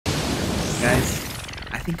Guys,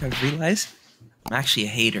 I think I've realized I'm actually a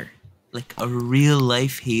hater. Like a real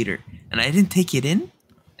life hater. And I didn't take it in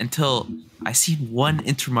until I seen one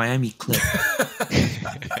Inter Miami clip.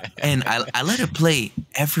 And I let it play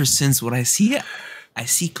ever since. When I see it, I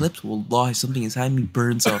see clips, wallahi, something inside me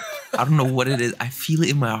burns up. I don't know what it is. I feel it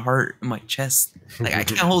in my heart, in my chest. Like I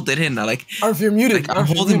can't hold it in. Arf, you're muted. Like I'm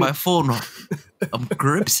holding my phone. I'm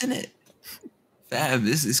gripping it. Fam,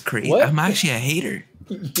 this is crazy. What? I'm actually a hater.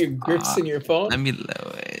 Your grips in your phone? I mean,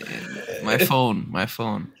 my phone.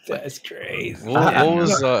 That's crazy.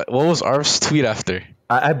 What was Arf's tweet after?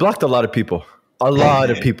 I blocked a lot of people. A lot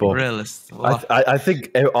of people. Realist. I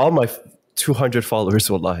think all my 200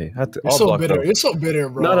 followers, wallahi. You're so bitter. You're so bitter,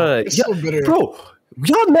 bro. No. You're so bitter. Bro,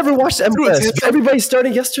 y'all never watched MLS. Everybody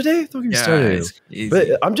starting yesterday? Don't get me started.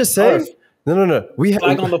 But I'm just saying. No.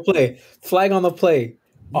 Flag on the play. Flag on the play.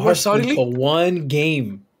 Arf Saudi went League? to one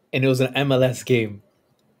game, and it was an MLS game.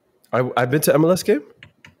 I've been to MLS game?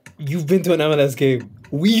 You've been to an MLS game.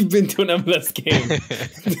 We've been to an MLS game.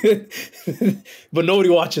 But nobody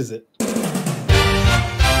watches it.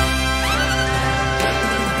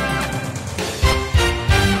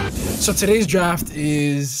 So today's draft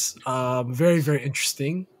is very, very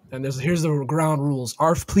interesting. And here's the ground rules.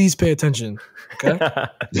 Arf, please pay attention. Okay?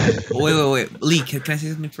 Wait. Lee, can I say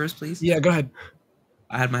something first, please? Yeah, go ahead.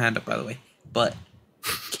 I had my hand up, by the way. But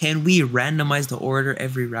can we randomize the order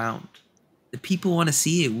every round? The people want to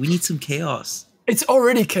see it. We need some chaos. It's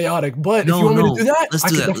already chaotic, but if you want me to do that, Let's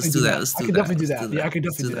do that. Let's do that. I could definitely do that. Yeah, I could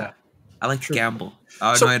definitely do that. I like to gamble. No,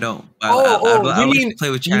 I don't. I like to play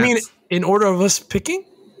with chance. You mean in order of us picking?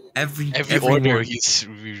 Every order, one. we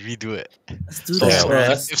redo it. Let's do that. Bro,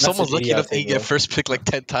 If someone's lucky enough, they get first pick like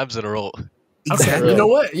 10 times in a row. Exactly.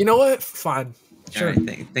 Okay, you know what? Fine. Sure. All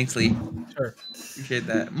right, thanks, Lee. Sure. Appreciate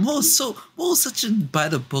that. Mo's such a by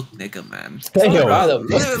the book nigga, man. Hey, yo,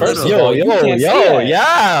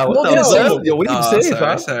 yeah. What are you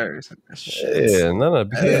saying, Sorry. Yeah, no.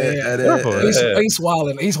 He's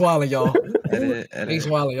wilding. He's wilding, y'all. He's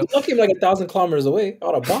wilding, y'all. Look him like 1,000 kilometers away. I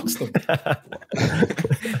would have boxed him.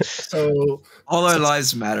 So all our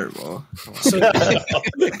lives matter, bro. So,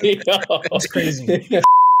 it's crazy.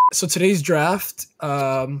 So today's draft,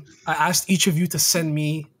 I asked each of you to send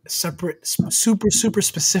me separate, super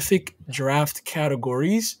specific draft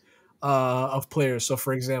categories of players. So,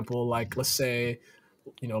 for example, like let's say,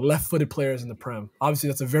 left-footed players in the Prem. Obviously,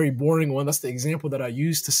 that's a very boring one. That's the example that I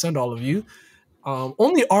used to send all of you.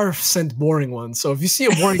 Only Arf sent boring ones. So if you see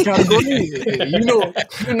a boring category, you know.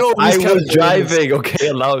 I was driving. Okay,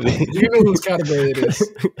 allow me. You know whose category it is.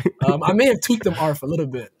 I may have tweaked them Arf a little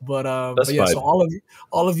bit, but yeah. Fine. So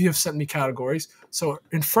all of you have sent me categories. So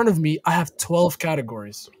in front of me, I have 12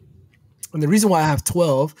 categories, and the reason why I have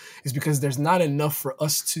 12 is because there's not enough for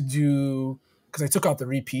us to do. Because I took out the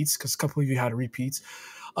repeats, because a couple of you had repeats.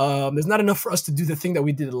 There's not enough for us to do the thing that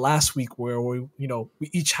we did last week where we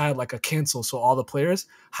each had like a cancel, so all the players.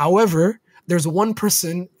 However, there's one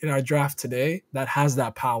person in our draft today that has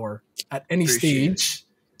that power at any stage,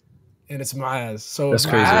 and it's Maaz. So that's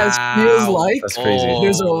crazy. Maaz feels like that's crazy.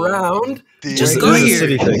 There's a round. Just go this here. is a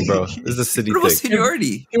city thing, bro. This is a city thing.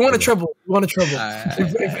 Seniority. You want a trouble. If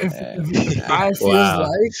Maaz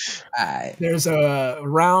feels like there's a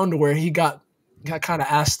round where he got kind of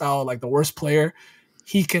asked out like the worst player,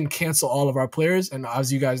 he can cancel all of our players, and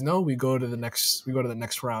as you guys know, we go to the next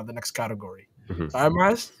round, the next category. Mm-hmm. All right,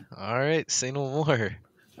 Mars? All right, say no more. All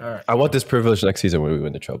right. I want this privilege next season when we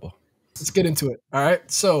win the trouble. Let's get into it. All right.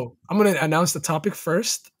 So I'm going to announce the topic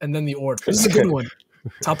first and then the order. This is a good one.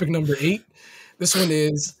 Topic number 8. This one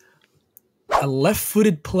is a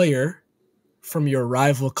left-footed player from your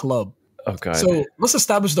rival club. Oh, God. So let's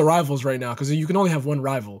establish the rivals right now because you can only have one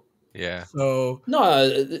rival. Yeah. So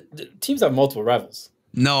teams have multiple rivals.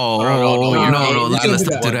 No. Let's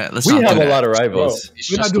not do that. We have a lot of rivals.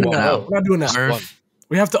 We're not doing that. We're not doing that.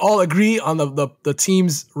 We have to all agree on the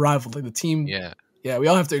team's rival, like the team. Yeah. We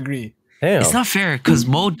all have to agree. Damn. It's not fair because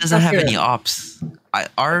Mo doesn't have any ops.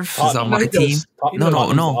 Arf is on my team.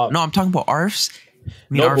 No. I'm talking about Arf's.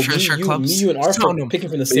 Our fair clubs. Me, you, and Arf are picking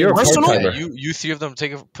from the same. Arsenal. You three of them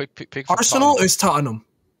take a pick. Arsenal is Tottenham.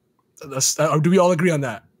 Do we all agree on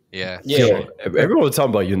that? Yeah. Everyone was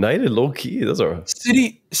talking about United, low key. Those are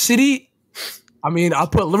City. I mean, I'll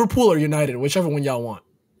put Liverpool or United, whichever one y'all want.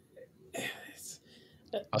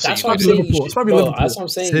 That's what I'm saying. It's probably Liverpool. That's what I'm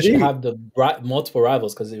saying. You should have the multiple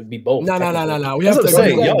rivals because it would be both. No. We have to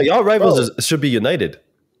say y'all rivals should be United.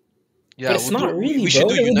 Yeah, but it's not really. We should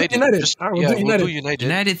do United. We'll do United.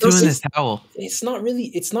 United threw in this towel. It's not really.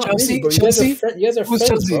 It's not Chelsea, really. Bro. You guys are friends,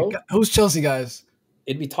 Chelsea? bro. Who's Chelsea, guys?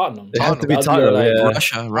 It'd be Tottenham. It have to be Tottenham.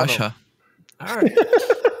 Russia. All right.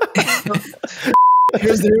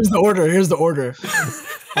 Here's the order. Here's the order.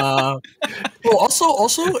 Also,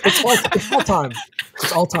 it's all time.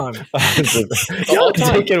 It's all time. Y'all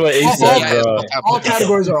taking what he said, bro. All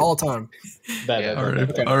categories are all time.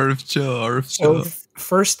 Arif, chill. So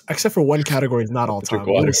first, except for one category, is not all time.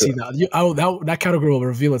 You're gonna see that. That category will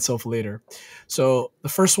reveal itself later. So the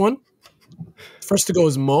first to go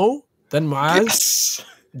is Mo, then Maz,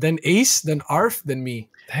 then Ace, then Arf, then me.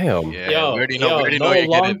 Damn. Yeah, we already know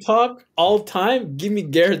long talk, all time. Give me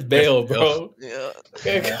Gareth Bale, bro. Yeah.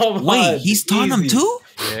 Okay, come on. Wait, he's Tottenham too?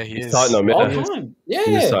 Yeah, he is. Tottenham, All time.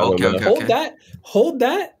 Yeah. Okay. Hold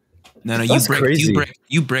that. No, That's you bricked. crazy.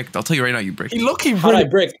 You bricked. I'll tell you right now, you bricked. He look-y How I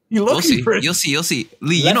brick. brick? You'll see.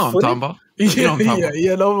 Lee, you know what I'm talking about. You know what I'm talking about.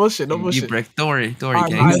 Yeah, no bullshit. You bricked. Don't worry, Alright,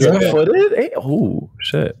 gang. He's left-footed? Hey, oh,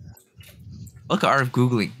 shit. Look at Arif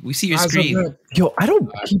Googling. We see your screen. Yo, I don't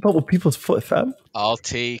keep up with people's foot, fam. I'll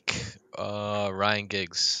take Ryan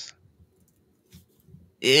Giggs.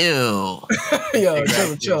 Ew. Yo,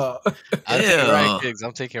 chill. I'm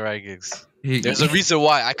taking Ryan Giggs. There's a reason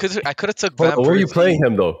why. I could have took. Where are you playing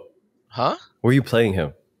him though? Huh? Where are you playing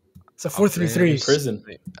him? It's a 4-3-3. Prison.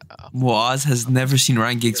 Moaz has never seen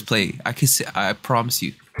Ryan Giggs play. I promise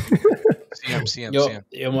you. See him. Yo,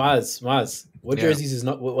 Maz. What jerseys is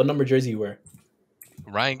not? What number jersey you wear?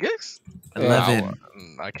 Ryan Giggs? 11.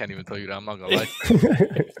 I can't even tell you that. I'm not gonna lie.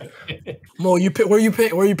 Mo, where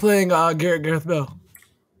you playing Gareth Bale?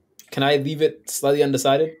 Can I leave it slightly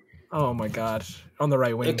undecided? Oh my god, on the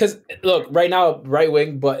right wing. Because look, right now right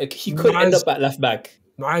wing, but he could end up at left back.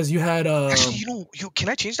 As you had Actually, can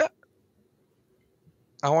I change that?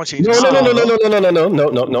 I want to change. No. I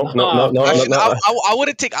want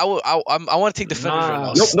to take. I want to take defenders right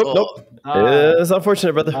now. Nope. It's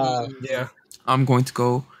unfortunate, brother. yeah. I'm going to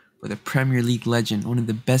go with a Premier League legend, one of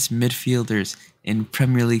the best midfielders in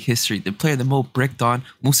Premier League history, the player that Mo bricked on,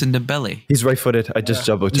 Moussa Dembele. He's right-footed. I just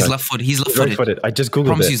double checked. He's left-footed. I just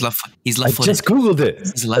googled it. He's left-footed. I just googled it.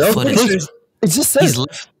 He's left-footed. It just says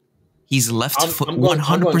he's left foot. 100%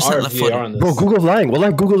 RVAR left-footed. Bro, Google lying. Well,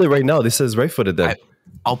 I Google it right now. This says right-footed then.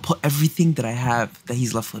 I'll put everything that I have that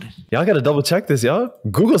he's left-footed. Y'all gotta double check this, y'all.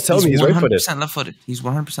 Google's telling me he's right-footed. 100% left-footed. He's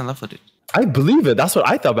 100% left-footed. I believe it. That's what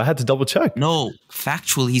I thought, but I had to double check. No,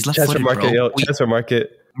 factually, he's Transfer left-footed, market, bro. Transfer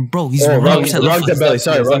market. Bro, he's wrong 100% left-footed. Dembele.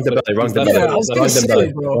 Sorry, wrong Dembele. Wrong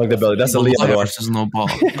Dembele. That's a Leon one. No ball.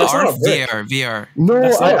 VR. No,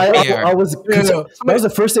 I was. Yeah. That was the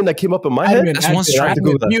first thing that came up in my head. That's one strike.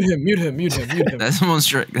 Mute him. That's one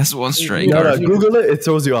strike. No, Google it. It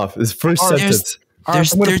throws you off. It's first sentence.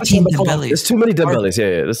 There's 13 Dembeles. There's too many Dembeles.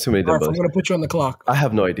 Yeah, there's too many Dembeles. I'm gonna put you on the clock. I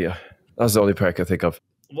have no idea. That's the only pair I can think of.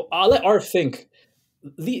 Well, I'll let Arf think.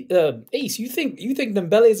 Ace, you think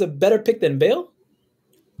Dembele is a better pick than Bale?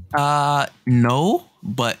 No,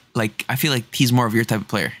 but like I feel like he's more of your type of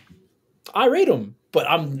player. I rate him, but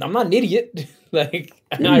I'm not an idiot. Like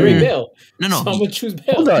I rate Bale. No. So I'm gonna choose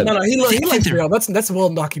Bale. Hold on. No, he likes Bale. That's well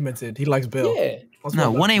documented. He likes Bale. Yeah.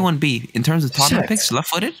 No, 1A, 1B. In terms of Tottenham picks,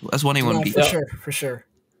 left-footed, that's 1A, 1B. For sure.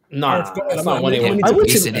 Nah, that's not 1A,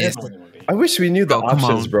 1B. I wish we knew the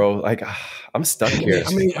options, bro. Like, I'm stuck here.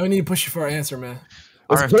 I need to push you for an answer, man.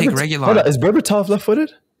 Or take Reguilon. Is Berbatov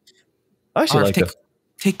left-footed? I actually like that.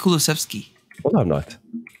 Take Kulusevski. Well, I'm not.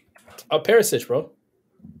 Perisic, bro.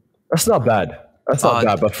 That's not bad.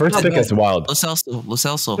 But first pick is wild. Lo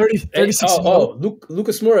Celso. 36.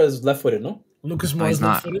 Lucas Moura is left-footed, no? Lucas Moura is is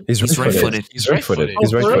not. left-footed. He's right-footed. He's right-footed.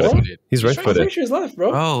 I'm pretty sure he's left,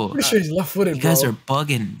 bro. Bro, Pretty sure he's left-footed, you guys are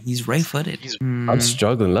bugging. He's right-footed. I'm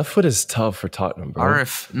struggling. Left foot is tough for Tottenham, bro.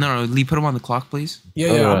 Arif. No, Lee, put him on the clock, please.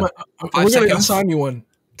 Yeah. We're going to assign you one.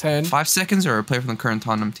 10. 5 seconds or a player from the current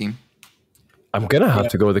Tottenham team? I'm going to have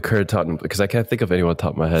to go with the current Tottenham because I can't think of anyone on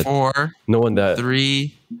top of my head. 4. No one that.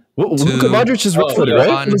 3. Luka Modric is right-footed,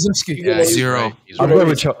 right? 0. Is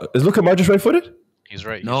Luka Modric right-footed? He's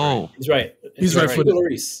right. No. He's right. He's right-footed.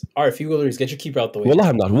 Alright, Hugo Lloris, get your keeper out the way.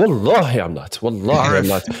 Wallahi, I'm not.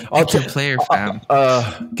 I'll take player, fam.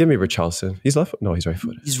 Give me Richarlison. He's left. No, he's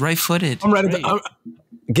right-footed. He's right-footed. I'm ready.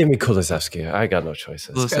 Give me Kulusevski. I got no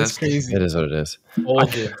choices. That's crazy. It is what it is. I'm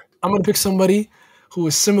going to pick somebody who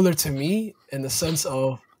is similar to me in the sense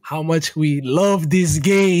of how much we love this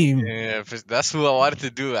game. Yeah, that's who I wanted to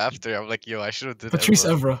do after. I'm like, I should have did Patrice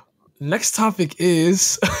Evra. Next topic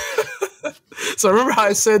is... So remember how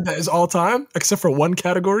I said that is all time, except for one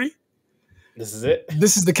category? This is it?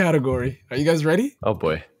 This is the category. Are you guys ready? Oh,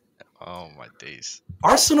 boy. Oh, my days.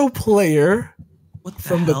 Arsenal player what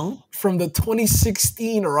the hell? From the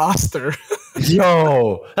 2016 roster.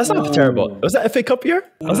 Yo, that's not terrible. Was that FA Cup year?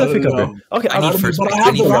 Was that FA Cup year? Okay, I need first. But I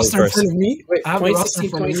have the roster in front of me. Wait, I have the roster 2016, in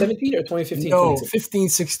front of me. 2017 or 2015? No,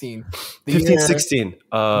 2016? 15-16. 15-16.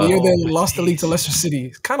 The year they lost the league to Leicester City.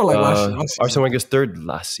 It's kind of like last year. Arsene Wenger's third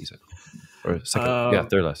last season. Or second.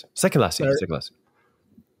 Third last. Second last season. Second last.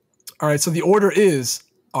 All right, so the order is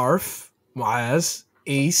Arf, Maaz,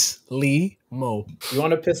 Ace, Lee, Mo. You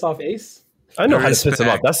want to piss off Ace? I know how to piss him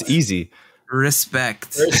off. That's easy.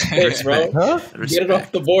 Respect, bro. Huh? Get it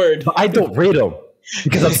off the board. But I don't rate him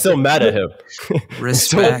because I'm still mad at him.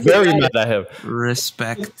 Respect. Still very mad at him.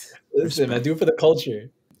 Respect. Listen, man, do it for the culture.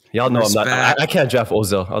 Y'all know Respect. I'm not. I can't draft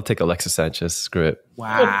Ozil. I'll take Alexis Sanchez. Screw it.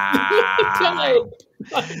 Wow.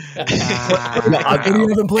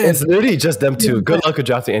 It's literally just them two. Good luck with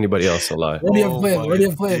drafting anybody else. A lie. Where do you have planned? Where do you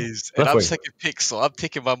have planned? Days. And I'm second pick, so I'm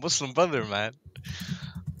taking my Muslim brother, man.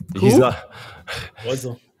 He's not.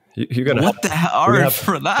 Ozil. You're gonna. What the hell? Arf,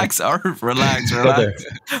 relax. Arf, relax.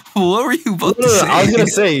 What were you about to say? I was gonna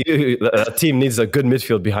say a team needs a good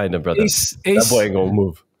midfield behind him, brother. Ace. That boy ain't gonna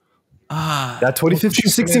move. That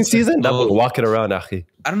 2015-16 season, that boy walking around, Akhi.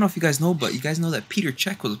 I don't know if you guys know, but you guys know that Peter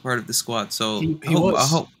Cech was a part of the squad. So I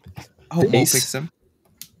hope Mo Ace. picks him.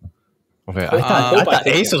 Okay, I thought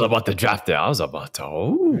Ace was about to draft it. I was about to.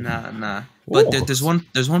 Oh. Nah. But there's one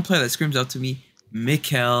player that screams out to me,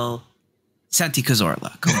 Mikel Santi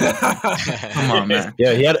Cazorla. Come on, man.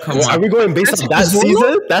 Yeah, he had. Are we going based on that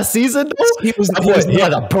season? That season, though? He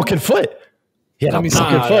had a broken foot. He had a broken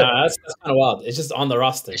foot. That's kind of wild. It's just on the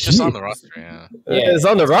roster. It's just on the roster, yeah. It's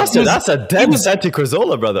on the roster. That's a dead Santi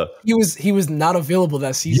Cazorla, brother. He was not available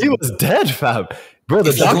that season. He was dead, fam. Bro,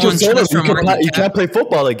 the doctor told him you can't play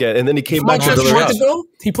football again, and then he came back to the round.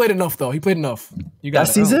 He played enough, though. He played enough. You got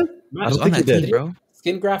that season? I don't think he did, bro.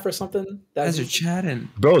 Skin graft or something? Guys are chatting.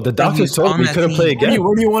 Bro, the doctor told him he couldn't play again.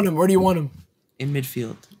 Where do you want him? Where do you want him? In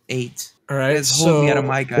midfield, 8. All right, Let's hold me out of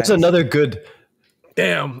my guys. That's another good.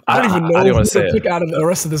 Damn, I don't even know who to pick out of the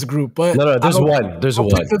rest of this group. But no, there's one. There's one.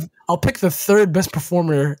 I'll pick the third best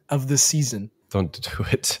performer of this season. Don't do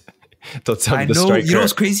it. Don't tell me the striker. You know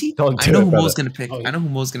what's crazy? I know who Mo's gonna pick. I know who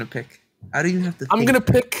Mo's gonna pick. I don't even have to. I'm gonna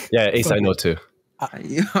pick. Yeah, Ace. I know too.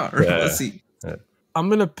 Let's see. I'm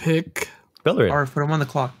gonna pick Bellerin. Or put him on the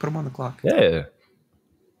clock. Put him on the clock. Yeah.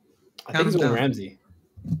 I think he's going Ramsey.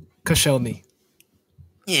 Koscielny.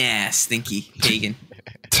 Yeah, stinky pagan.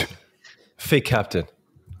 Fake captain.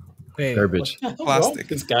 Hey, garbage. Plastic.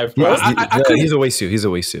 This guy. He's a waste suit. He's a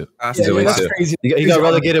waste suit. He's a waste suit. Crazy. He got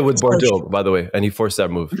relegated with Bordeaux, by the way, and he forced that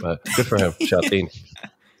move. Good for him. Champagne.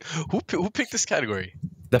 Who picked this category?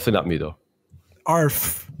 Definitely not me though.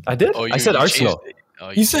 Arf. I did. I said Arsenal.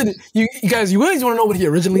 You said you guys. You guys want to know what he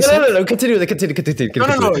originally said? No. Continue. No. You guys want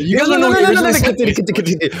to know what he originally said?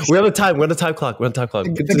 Continue. We're on the time. We're on the time clock. The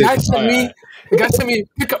guy sent me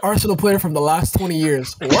pick an Arsenal player from the last 20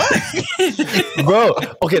 years. What? Bro.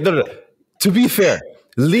 Okay. No. To be fair,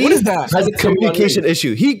 Lee has a communication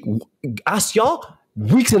issue. He asked y'all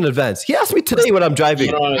weeks in advance. He asked me today when I'm driving.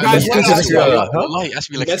 He asked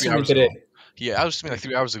me like 3 hours ago. Yeah, I was like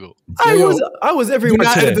 3 hours ago. I was everywhere. Do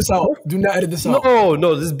not edit this out. Do not edit this out.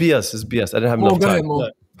 No, this is BS. This is BS. I didn't have enough time.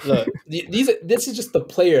 Look, this is just the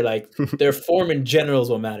player. Like their form in general is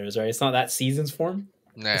what matters, right? It's not that season's form.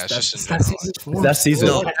 Nah, it's just that season's form. That season.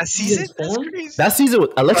 That season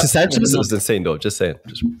with Alexis Sanchez was insane, though. Just saying.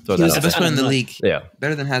 He was the best player in the league. Yeah,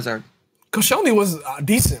 better than Hazard. Koscielny was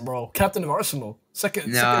decent, bro. Captain of Arsenal, second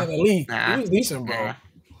in the league. He was decent, bro.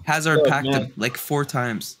 Hazard packed him like 4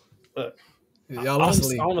 times. Y'all lost the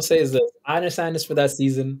league. All I'm gonna say is that I understand this for that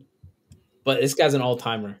season, but this guy's an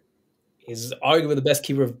all-timer. He's arguably the best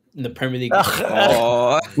keeper in the Premier League.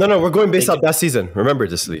 No, we're going based off that season. Remember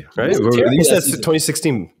this, Lee, right? You said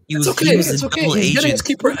 2016. It's okay. He's getting his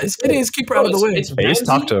keeper out of the way. It's Ramsey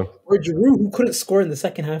talk to him. or Giroud who couldn't score in the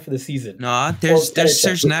second half of the season. No, there's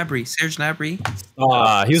Serge Gnabry.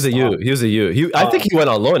 He was a U. I think he went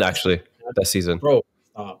on loan actually that season. Bro,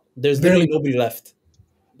 there's literally nobody left.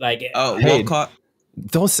 Like, Walcott.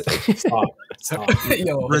 Don't say. Stop.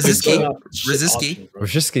 Yo,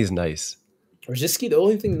 Rosicky is nice. Rosicky, the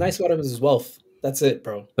only thing nice about him is his wealth. That's it,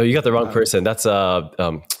 bro. No, you got the wrong person. That's that's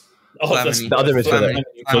the other midfielder.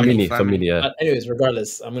 Flamini, yeah. Anyways,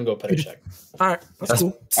 regardless, I'm gonna go Petr Cech. All right, that's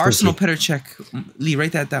cool. Arsenal Petr Cech. Lee,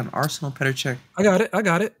 write that down. Arsenal Petr Cech. I got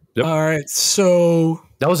it. Yep. All right, so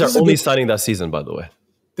that was our only signing that season, by the way.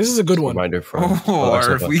 This is a good one. Reminder from.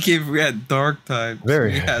 We had dark times.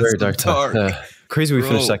 Very dark times. Crazy we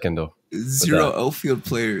finished second though. 0 outfield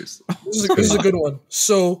players. This is a good one.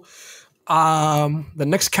 So, the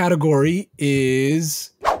next category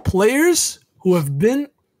is players who have been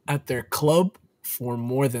at their club for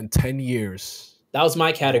more than 10 years. That was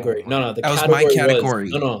my category. No, the That was category my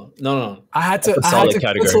category. was no. I had to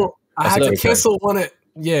category. I had to cancel one.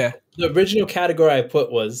 Yeah. The original category I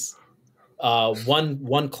put was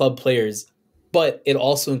one club players, but it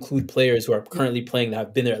also include players who are currently playing that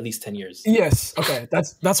have been there at least 10 years. Yes. Okay.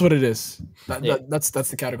 That's what it is. That's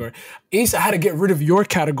the category. Ace, I had to get rid of your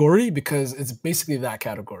category because it's basically that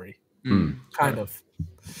category. Kind of.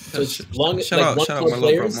 So it's long as like one club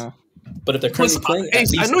players. But if they're currently playing,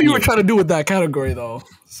 Ace, I know you were trying to do with that category though,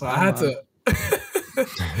 so I had to.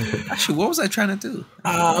 Actually, what was I trying to do?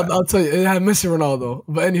 I'll tell you, it had Messi, Ronaldo.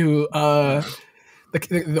 But anywho,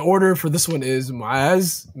 the order for this one is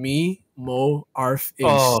Maz, me, Mo, Arf, Ace.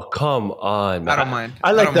 Oh, come on, man. I don't mind.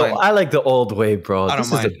 I like the old way, bro. I don't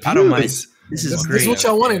mind. This is great. This is what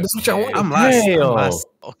y'all wanted. This is what y'all wanted. I'm last.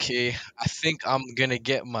 Okay, I think I'm gonna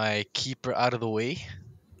get my keeper out of the way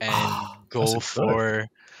and go for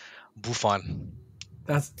Buffon.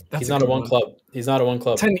 He's not a one club. He's not a one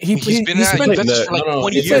club. He's been at Juventus for like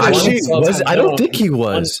 20 years. Actually, I don't think he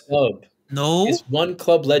was. No, it's one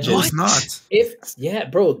club legend. No, it's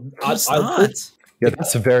not. Bro, it's not. Yeah,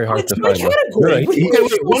 that's very hard to find.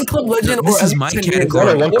 Wait, one club legend this or is my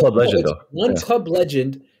category. One club legend though. One club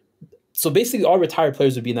legend. So basically, all retired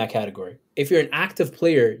players would be in that category. If you're an active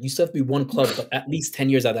player, you still have to be one club, but at least 10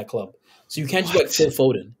 years at that club. So you can't just be like Phil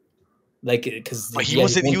Foden. Like, because he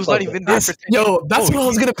was not even there for 10 years. Yo, that's what I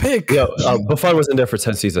was gonna pick. Yo, Buffon wasn't there for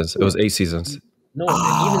 10 seasons. It was 8 seasons. No,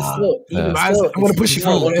 even still, I'm gonna push you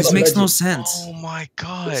forward. This makes no sense. Oh my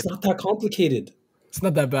god, it's not that complicated. It's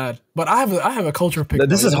not that bad. But I have a culture pick.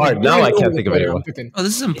 This is hard. Now I can't think of anyone. Oh,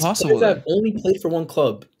 this is impossible. Players that only played for one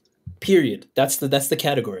club. Period. That's the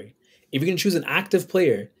category. If you're gonna choose an active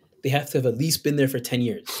player, they have to have at least been there for 10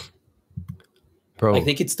 years. Bro, like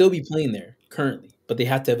they could still be playing there currently, but they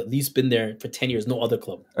have to have at least been there for 10 years. No other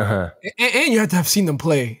club. And you have to have seen them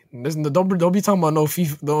play. Don't be talking about no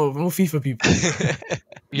FIFA people.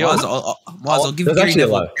 I'll give Gary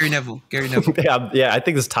Neville. Gary Neville. yeah, I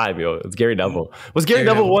think it's time, yo. It's Gary Neville. Was Gary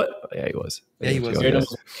Neville what? Yeah, he was. Yeah, he was.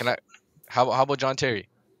 Can I? How about John Terry?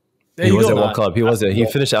 He was at one club. He wasn't. He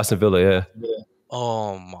finished Aston Villa. Yeah.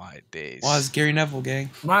 Oh my days. Was Gary Neville, gang?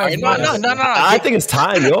 No. I think it's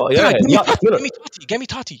time, yo. Yeah. Get me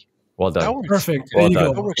Totti. Well done. Perfect. Well there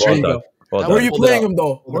you done. go. Well done. Well Where are you playing him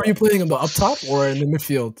though? Where are you playing him though? Up top or in the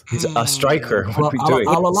midfield? He's a striker. What are we doing?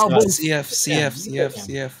 I'll allow both.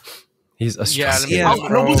 CF. He's a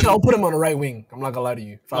striker. I'll put him on the right wing. I'm not gonna lie to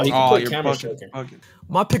you.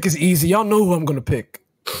 My pick is easy. Y'all know who I'm gonna pick.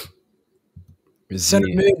 Center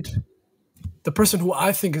mid. The person who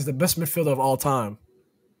I think is the best midfielder of all time.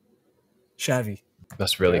 Xavi.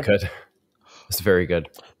 That's really good. That's very good.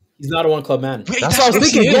 He's not a one club man. That's what I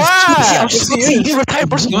was thinking. Yeah, he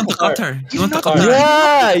retired. You want the Qatar?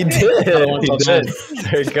 Yeah, he did.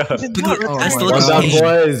 There you go.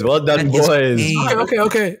 Well done, boys.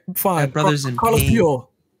 Okay. Fine. Brothers in Carlos pain. Puyol.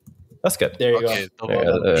 That's good. There you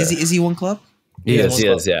go. Is he one club? He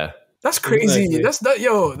is. Yeah. That's crazy. That's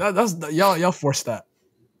y'all forced that.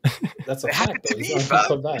 That's a fact.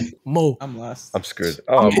 Though. Mo. I'm last. I'm screwed.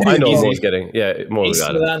 Oh, I know Mo's getting. Yeah, Mo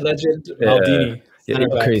got it. Legend Maldini. Yeah,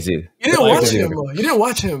 crazy. You didn't watch him. You didn't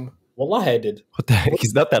watch him. Wallahi, I did. What the heck?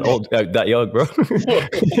 He's not that old, that young, bro.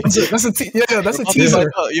 that's a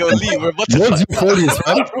teaser. Yo, Lee, we're about to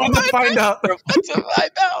find out. We're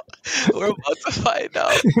about to find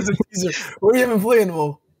out. It's a teaser. Where are you even playing,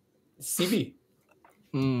 Mo? CB.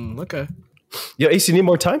 Okay. Yo, Ace, you need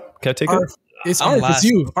more time? Can I take it? It's Arf. It's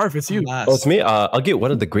you. Arf, it's you. Oh, it's me. I'll get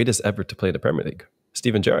one of the greatest ever to play in the Premier League,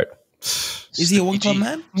 Steven Gerrard. Is he a one club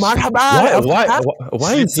man? Why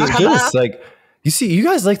is he this? Like, you see, you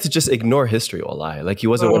guys like to just ignore history. Wallahi, like he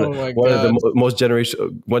wasn't one of the most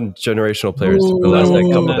generational players the last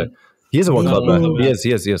couple of days. He is a one club man. He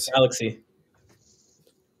is. Galaxy.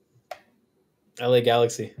 LA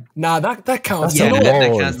Galaxy. Nah, that counts. Yeah,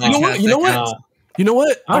 that counts. You know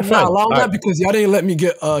what? I'm not allowing that because y'all didn't let me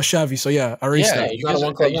get Xavi. So yeah, I erased that. You got a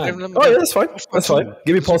one club man. Oh yeah, that's fine. That's fine.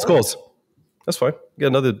 Give me Paul Scholes. That's fine. Get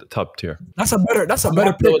another top tier. That's a better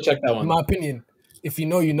pick. Check that one. In my opinion. If you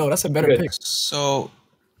know, you know. That's a better pick. So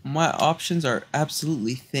my options are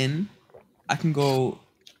absolutely thin. I can go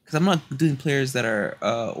because I'm not doing players that are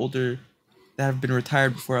older that have been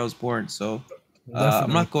retired before I was born. So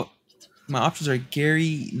I'm not going. My options are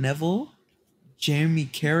Gary Neville, Jamie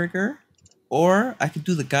Carragher, or I could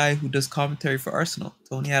do the guy who does commentary for Arsenal,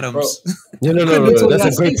 Tony Adams. No. That's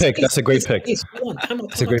a great pick. That's a great pick.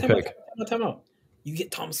 That's a great pick. Time out. You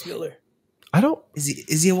get Thomas Müller. I don't.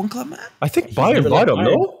 Is he a one club man? I think Bayern bought him.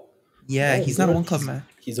 No. Yeah, he's not a one club man.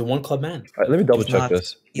 He's a one club man. All right, let me double check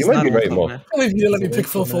this. You might be right, Mo. I believe you let me pick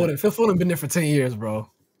Phil Foden. Phil Foden been there for 10 years,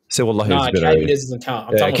 bro. Say wallahi, No, it's good academy already. doesn't count.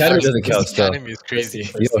 I'm Yeah, talking academy about doesn't count still. Academy is crazy.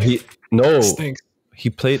 Yo, Stinks. he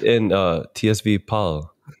played in TSV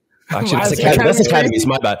Pal. Actually, Why that's is academy. That's academy academy. It's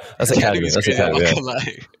my bad. That's academy. Academy's That's crazy. I'm academy. not Yeah.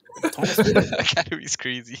 gonna lie. Academy's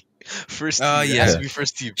crazy. First team. It Yeah. has to be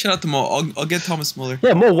first team. Shout out to Mo. I'll get Thomas Muller.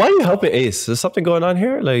 Yeah, Mo, why are you helping Ace? There's something going on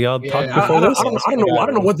here? Like y'all Yeah, talked I before this?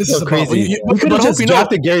 don't know what this is So about. crazy. But You could I have hope just you know.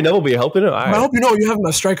 drafted Gary Neville, but you're helping him. All I right. hope you know you have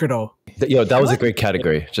a striker though. Yo, that was a great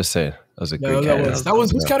category. Just saying, that was a great category. That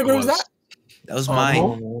was whose Yeah. category was that? That was Oh, mine.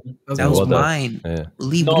 Mo? That was Well done. mine. Yeah.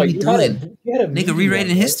 Lee, No, what are we you had doing? a Nigga, medium rewriting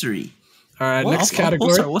one, bro. history. All right, What? next I'll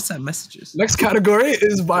post category. our WhatsApp messages. Next category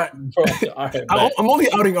is by. Bro, all right, bet. I'm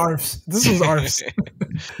only outing Arfs. This was Arfs.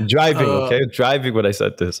 Driving, okay? Driving when I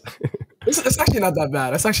said this. It's actually not that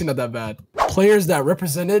bad. It's actually not that bad. Players that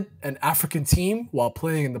represented an African team while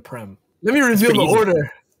playing in the Prem. Let me reveal the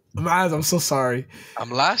order. Maz, I'm so sorry. I'm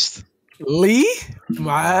last. Lee,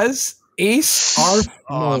 Maz, Ace, Arf,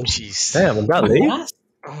 Oh, Mo. jeez. Damn, I'm not late.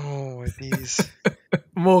 Oh, my days.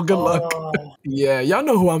 Mo, good luck. Yeah, y'all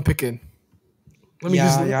know who I'm picking. Let me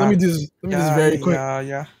do this very quick.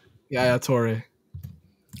 Yeah, Torre.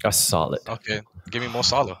 That's solid. Okay, give me Mo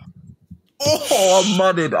Salah. Oh, I'm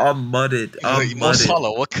mudded. Mo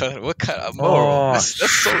Salah. What kind? Oh, That's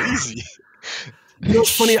so easy. You know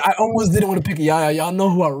what's funny? I almost didn't want to pick Yaya. Y'all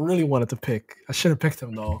know who I really wanted to pick. I should have picked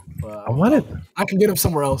him though. But I can get him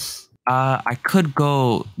somewhere else. I could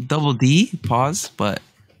go double D, pause, but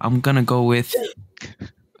I'm gonna go with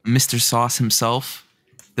Mr. Sauce himself,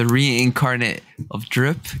 the reincarnate of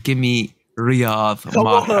drip. Give me Riyadh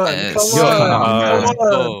Mahrez.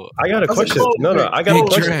 I got a question. I got a Big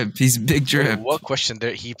question. drip. He's big drip. What question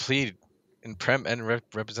there? He played in Prem and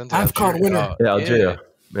represented AFCON Algeria. winner. Yeah, Algeria.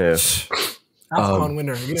 Yeah. AFCON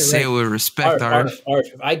winner. Get it Say it right. with respect, Arf. Arf,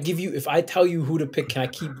 if I tell you who to pick, can I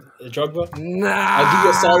keep Drogba? Nah. I'll give you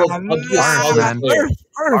a solid player.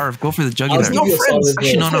 Arf, go for the I'll jugular. give you a solid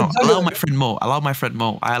Actually, player. no. Allow my friend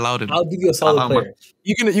Mo. I allowed him. I'll give you a solid player.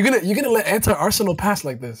 You're gonna let anti-Arsenal pass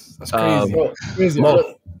like this? That's crazy. Crazy.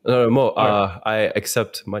 Mo, I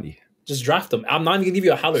accept money. Just draft him. I'm not even gonna give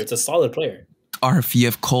you a howler. It's a solid player. Arf, you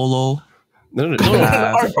have Colo. No. Listen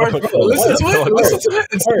to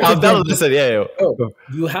it. I'm down with this. Yeah. Bro,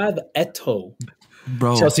 you have Eto.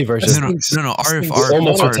 Bro. Chelsea version. No. Arf.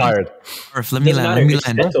 Almost retired. Arf, let me land.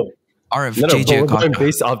 Eto. Arf, No, JJ but we're going Acosta.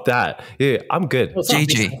 based off that. Yeah, I'm good. No, it's not JJ.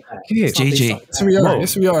 based off that. Yeah, It's not based JJ. off that. Yes, we are. Mo.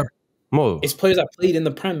 Yes, we are. Mo. It's players that played in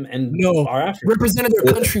the Prem and No, are African. represented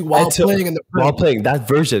their country while Eto- playing in the Prem. While playing that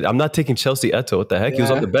version. I'm not taking Chelsea Eto. What the heck? He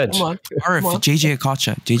was on the bench. Come on. Arf, Come on. JJ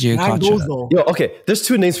Acosta. JJ 9 goals Acosta. though. Yo, okay. There's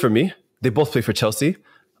two names for me. They both play for Chelsea.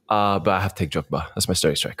 But I have to take Drogba. That's my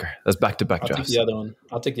starting striker. That's back-to-back I'll take drafts. the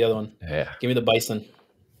other one. Yeah, Give me the Bison.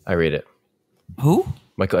 I rate it. Who?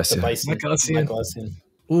 Michael The Essien. Bison. Michael Essien. Michael Essien.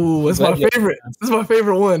 Ooh, that's my favorite. This is my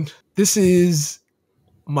favorite one. This is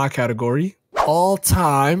my category.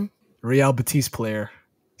 All-time Real Betis player.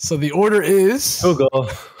 So the order is Google.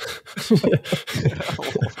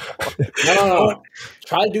 No.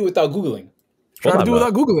 Try to do it without Googling. try to Hold do on,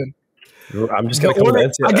 without Googling. I'm just The gonna come order,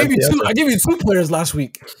 and I gave you two players last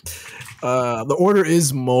week. The order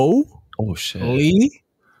is Mo, Oh shit. Lee,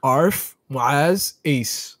 Arf, Muaz,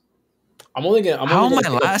 Ace. I'm only gonna. How am I pick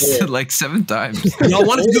a last player. like 7 times? Y'all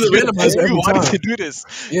wanted to do the randomizer You every wanted to time. do this.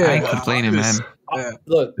 I ain't Yeah. complaining, man.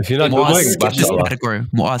 Look, If you're not Moaz, Googling, skip this mashallah. category.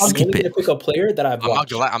 Moaz, I'm skip only it. gonna pick a player that I've I'm not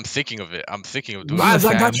watched. gonna lie. I'm thinking of it. I'm thinking of doing Muaz,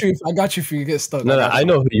 it. I got you. I got you if you get stuck. No, I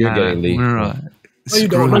know who you're Nah, getting, Lee. No. No, you don't.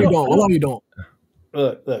 Screw No, him. you don't. Well, you don't.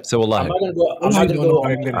 Look. So we'll I'm lie. not gonna go. I'm What not are you gonna doing? go.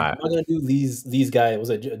 Alright, I'm good. not gonna do these guys. Was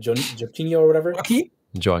it Jorginho or whatever? Joaquin?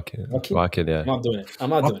 Joaquin, yeah. I'm not doing it. I'm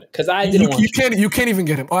not doing it because I didn't want You can't even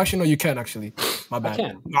get him. Oh, actually, no, you can actually. My bad.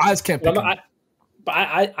 can. Muaz can't pick him. But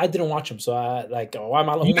I didn't watch him, so I like. Why am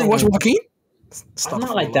I? You didn't watch Joaquin? I'm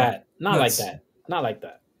not like that. Not like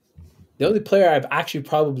that. The only player I've actually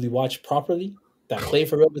probably watched properly that played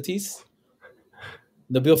for Real Betis,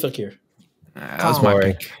 Nabil Fekir. That was my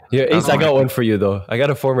Boring. pick. Yeah, Ace, I got one for you though. I got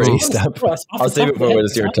a former Ace stamp. Bro, that's off I'll the save top it for of when my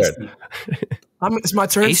it's your head, turn. honestly. It's my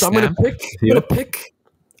turn, Ace so I'm gonna snap. pick. I'm gonna pick.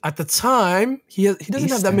 At the time, he doesn't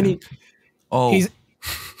Ace have that many. Oh, He's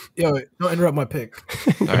don't interrupt my pick.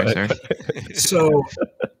 sorry. So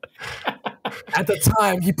at the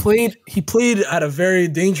time, he played at a very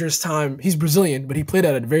dangerous time. He's Brazilian, but he played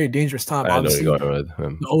at a very dangerous time. I know Obviously, you're going with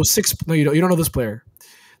him. the 06. No, you don't know this player.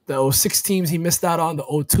 The 06 teams he missed out on.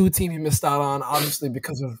 The 02 team he missed out on. Obviously,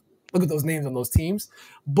 because of look at those names on those teams.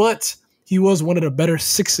 But he was one of the better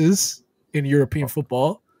sixes in European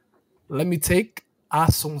football. Let me take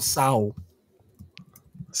Assunção.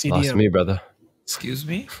 Lost me, brother. Excuse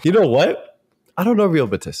me? You know what? I don't know Real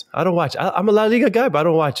Betis. I don't watch. I'm a La Liga guy, but I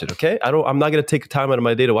don't watch it. Okay, I'm not gonna take time out of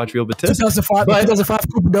my day to watch Real Betis. 2005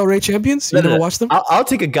 Copa del Rey champions. You never watched them? I'll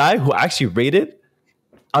take a guy who actually rated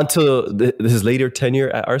until his later tenure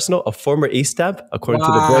at Arsenal, a former A-stamp, according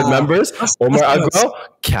to the board members. Omar Agro,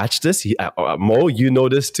 catch this. Mo, you know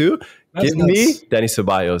this too. Give me Danny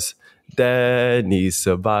Ceballos. Danny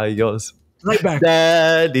Ceballos. Right back.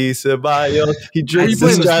 Danny Ceballos. He drinks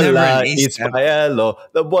the Stella, eats paello.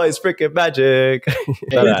 The boy's freaking magic.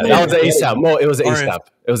 That was an A-stamp. Mo, it was an A-stamp.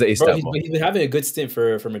 It was an A-stamp. He's been having a good stint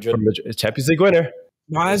for Madrid. Champions League winner.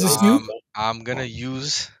 Why is this you? I'm gonna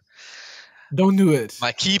use. Don't do it.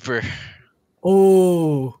 My keeper.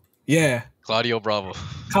 Oh, yeah. Claudio Bravo.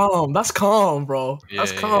 Calm. That's calm, bro.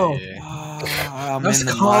 That's calm. That's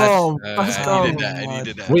calm. That's calm. I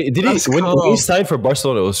needed that. Wait, did when he signed for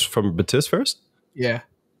Barcelona, it was from Betis first? Yeah.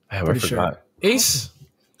 I forgot. Sure. Ace?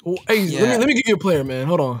 Ace, let me give you a player, man.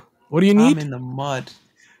 Hold on. What do you need? I'm in the mud.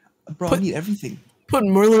 Bro, I need everything. Put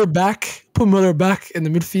Mueller back in the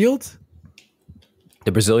midfield.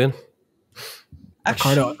 The Brazilian?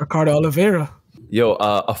 Ricardo Oliveira. Yo,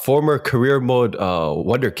 a former career mode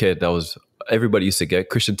wonder kid that was everybody used to get,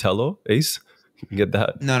 Christian Tello, Ace. You can get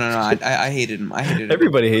that. No. I hated him.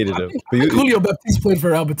 Everybody hated him. I think Julio Baptiste played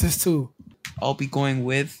for Real Betis too. I'll be going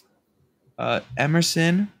with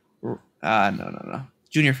Emerson. No.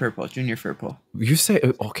 Junior Firpo. You say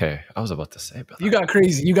okay. I was about to say, brother. You got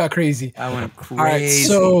crazy. I went crazy. All right,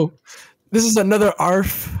 so this is another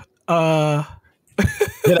ARF. Yeah,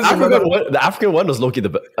 the African one was Loki,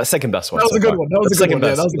 the second best one. That was a good one. That was the second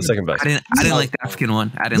best. The second best. I didn't like the African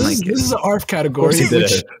one. I didn't like it. This is an ARF category,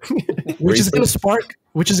 which is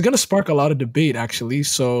gonna spark a lot of debate. Actually,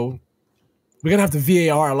 so we're gonna have to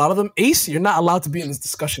VAR a lot of them. Ace, you're not allowed to be in this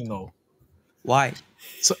discussion though. Why?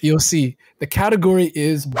 So you'll see. The category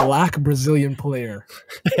is black Brazilian player.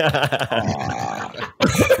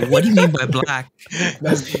 What do you mean by black?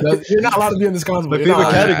 You're not allowed to be in this concept. My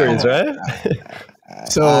favorite categories, right?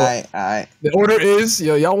 So the order is,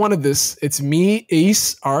 y'all wanted this. It's me,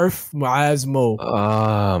 Ace, Arf, Muaz, Mo.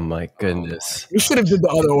 Oh my goodness. We should have did the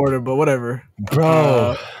other order, but whatever.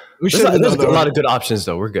 Bro. There's a lot of good options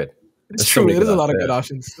though. We're good. It's true. There's a lot of good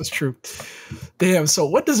options. That's true. Damn. So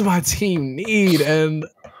what does my team need? And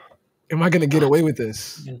am I going to get away with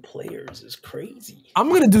this? And players is crazy. I'm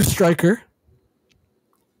going to do striker.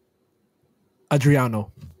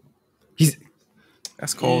 Adriano.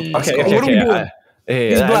 That's cold. Okay. What are we doing?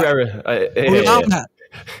 He's black.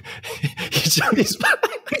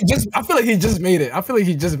 I feel like he just made it.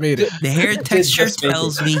 The hair texture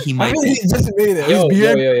tells me he might. I feel like he just made it. Yo.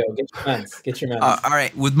 Get your man. All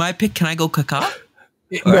right. With my pick, can I go Kaká?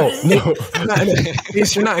 No.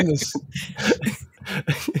 Ace, you're not in this.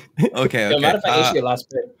 Okay. Matter of fact, Ace, your last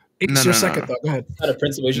pick. It's your second though. Go ahead. Not a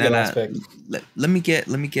principal. You should get last pick. Let me get.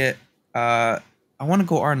 I want to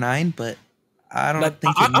go R9, but I don't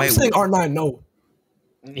think it might. I'm saying R9. No,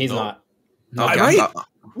 he's not. Okay, right?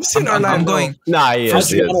 I'm saying R9. I'm going. Nah, he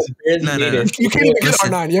is. No. You can't even get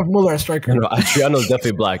R9. You have Muller as striker. No, Adriano's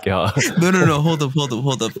definitely black, y'all. No. Hold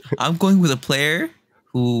up. I'm going with a player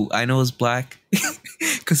who I know is black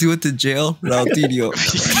because he went to jail. Ronaldinho.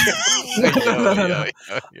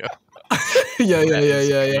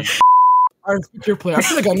 Yeah. Arf, pick your player. I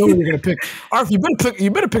feel like I know who you're gonna pick. Arf, you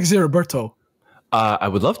better pick Zé Roberto. I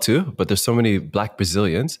would love to, but there's so many black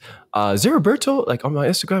Brazilians. Zé Roberto, like on my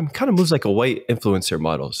Instagram, kind of moves like a white influencer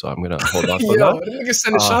model, so I'm gonna hold off on that. Nigga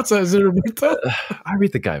sending shots at Zé Roberto. I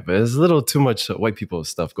read the guy, but there's a little too much white people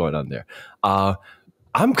stuff going on there.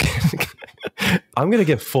 I'm gonna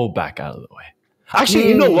get fullback out of the way. Actually,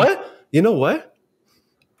 you know what?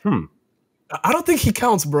 I don't think he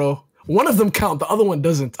counts, bro. One of them count, the other one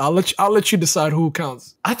doesn't. I'll let you decide who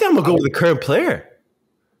counts. I think I'm gonna go with the current player.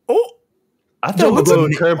 Oh, I think I'm gonna go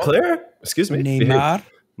with the current player. Excuse me, Neymar.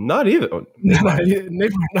 Not even.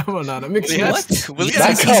 Neymar. That makes sense.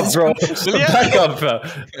 Back up, bro. Back up, bro.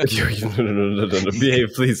 No.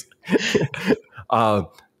 Behave, please. I'm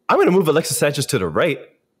gonna move Alexis Sanchez to the right.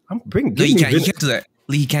 I'm bringing. No, you can't do that.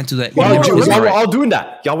 He can't do that. Y'all were all doing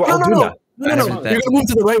that. No. You're gonna move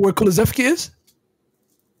to the right where Kulusevski is.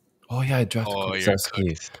 Oh yeah, I drafted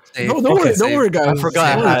Kulusevski. No, don't worry, guys. I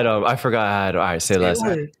forgot I had him. All right, say less.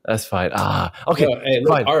 That's fine. Okay. Yo, hey,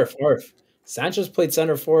 look, Arf. Sanchez played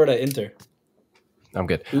center forward at Inter. I'm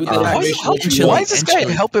good. Why is this guy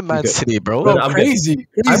helping Man City, bro? Crazy,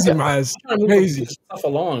 Miles. Crazy. Stuff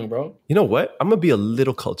along, bro. You know what? I'm gonna be a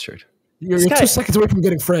little cultured. You're 2 seconds away from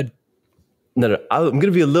getting Fred. No. I'm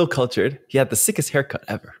gonna be a little cultured. He had the sickest haircut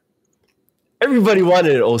ever. Everybody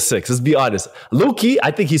wanted it in 06. Let's be honest. Low-key,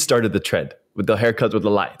 I think he started the trend with the haircuts with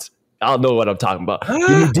the lights. I don't know what I'm talking about. Give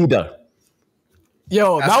me Dida.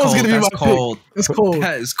 Yo, That's that was gonna be cold. my That's cold. pick.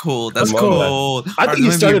 That's cold. That is cold. That's Come on, man. cold. I think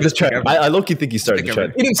you started the trend. I low-key think you started the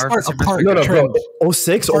trend. He didn't start a part. No, trend. bro.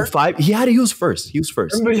 06, 05. He was first. He was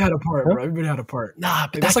first. Everybody had a part, bro. Everybody had a part. Nah,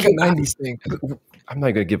 but That's like a 90s thing. I'm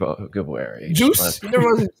not gonna give away our age. Juice? You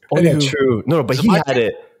never was Oh, yeah, true. No, but he had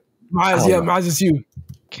it. Miles, yeah, Miles is you.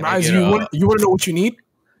 Miles, you want to know what you need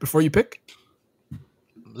before you pick?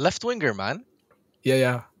 Left winger, man.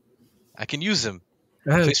 Yeah. I can use him.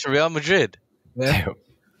 Go ahead. Plays for Real Madrid. Yeah.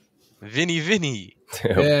 Vinny.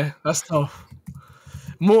 Yeah, that's tough.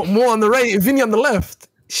 More on the right, Vinny on the left.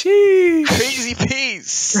 Sheesh. Crazy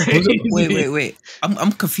pace. Wait.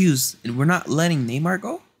 I'm confused. We're not letting Neymar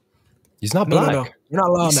go? He's not black. No. We're not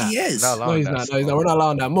allowing that. He is. No, he's not. We're not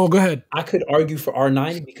allowing that. Mo, go ahead. I could argue for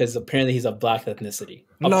R9 because apparently he's of black ethnicity.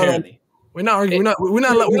 No, Apparently. We're not arguing. We're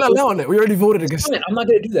not allowing it. We already voted against it. I'm not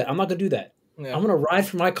going to do that. I'm not going to do that. Yeah. I'm going to ride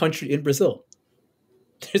for my country in Brazil.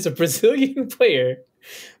 There's a Brazilian player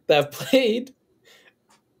that played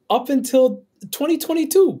up until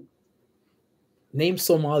 2022. Named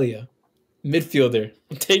Somalia. Midfielder.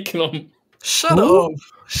 I'm taking him. Shut up.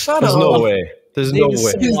 There's no way. There's no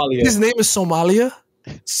way. His name is Somalia.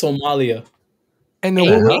 Somalia. And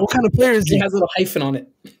what kind of player is he? He has a little hyphen on it.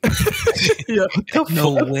 Yeah.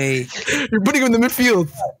 No way. You're putting him in the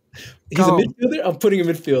midfield. He's a midfielder. I'm putting him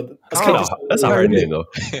in midfield. That's a hard name, though.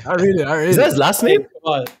 I read it. Is that his last name?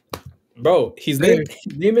 Bro, his name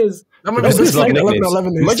is... That might be his nickname.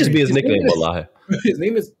 It might just be his nickname, wallahi. His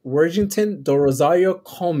name is Worthington do Rosario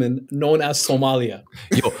Coleman, known as Somalia.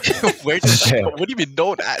 Yo, What do you mean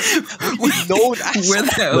known as? Where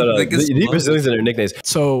the hell? The Brazilians and their nicknames.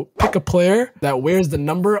 So pick a player that wears the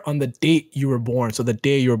number on the date you were born. So the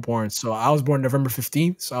day you were born. So I was born November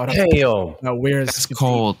 15th. So I would have to that wears. That's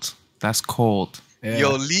cold. That's cold. Yeah.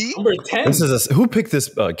 Yo, Lee. Number 10. Who picked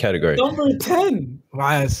this category? Number 10.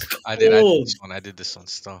 Maz. I did this one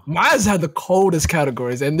still. Maz had the coldest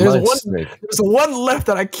categories, and there's one left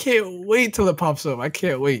that I can't wait till it pops up. I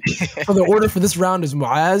can't wait. So the order for this round is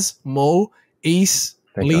Maz, Mo, Ace,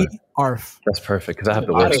 Lee, Arf. That's perfect because I have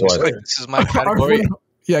the worst one. This is my category.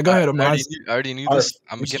 Yeah, go ahead, I already knew this.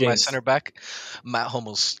 I'm gonna get my center back, Matt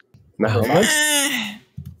Hummels. Matt Hummels?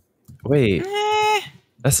 Wait.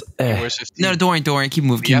 That's no, don't worry. Keep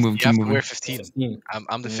moving. You have to wear 15.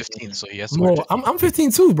 I'm the 15th, so he has to wear 15. I'm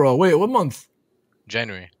 15 too, bro. Wait, what month?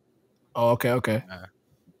 January. Oh, okay.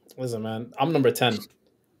 Listen, man, I'm number 10.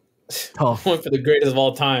 Tough. Going for the greatest of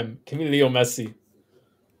all time. Give me Leo Messi.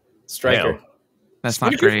 Striker. Damn. That's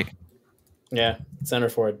not great. Yeah, center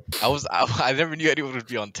forward. I never knew anyone would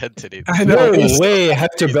be on 10 today. I know. No way.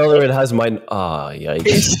 Hector Bellerin has mine.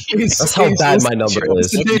 Yikes. That's how bad my number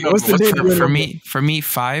is. What's the date? For me,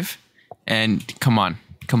 5. And come on.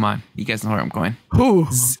 You guys know where I'm going. Who?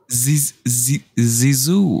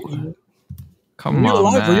 Zizou. Come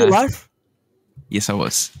on, man. Were you alive? Yes, I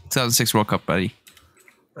was. 2006 World Cup, buddy.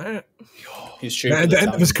 He's true. At the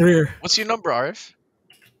end of his career. What's your number, Arif?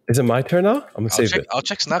 Is it my turn now? I'm gonna save it. I'll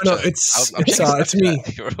check Snapchat. No, it's me.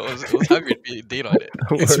 We'll have your date on it.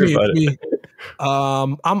 It's me.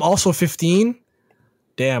 I'm also 15.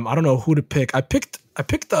 Damn, I don't know who to pick. I picked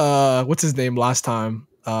what's his name last time?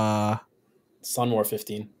 Sun wore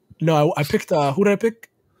 15. No, I picked who did I pick?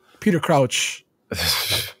 Peter Crouch.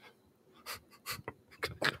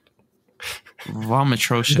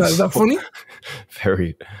 Vomitrocious. Is that funny?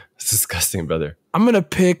 Very. It's disgusting, brother. I'm gonna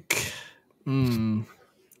pick.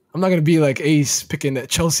 I'm not gonna be like Ace picking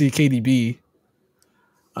Chelsea KDB.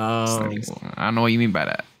 I don't know what you mean by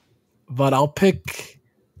that. But I'll pick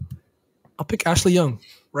Ashley Young,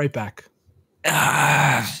 right back.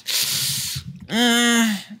 Right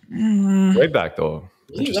back though.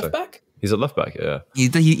 He's left back? He's a left back, yeah. He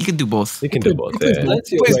can do both. He can do both. Yeah.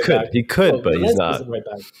 He could, but he's not. Right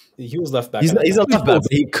back. He was left back. He's not left back,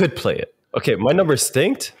 but he could play it. Okay, my number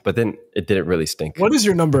stinked, but then it didn't really stink. What is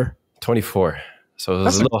your number? 24. So it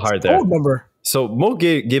was a little hard there. Old number. So Mo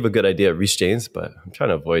gave a good idea of Reece James, but I'm trying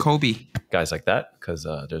to avoid Kobe guys like that because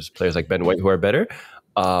there's players like Ben White who are better.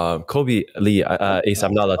 Kobe, Lee, Ace,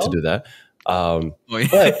 I'm not allowed to do that. But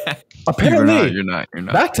apparently, you're not.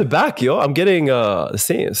 Back to back, yo. I'm getting the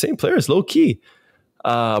same players, low key.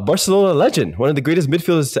 Barcelona legend, one of the greatest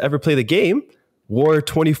midfielders to ever play the game, wore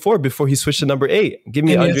 24 before he switched to number 8. Give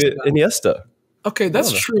me Andre Iniesta. Okay,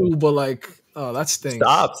 that's true, but like, oh, that stinks.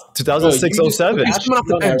 Stop. 2006-07. He's coming off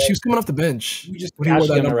the bench. He was coming off the bench.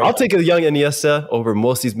 I'll take a young Iniesta over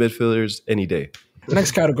most of these midfielders any day.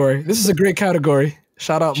 Next category. This is a great category.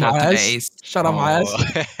 Shout out Maaz. Shout out Maaz.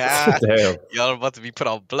 Damn. Y'all are about to be put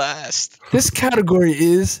on blast. This category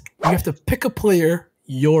is you have to pick a player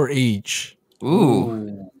your age.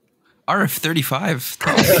 Ooh. RF 35.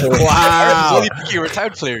 Wow. Only picking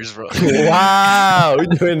retired players, bro. Wow. We're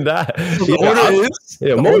doing that. The order is.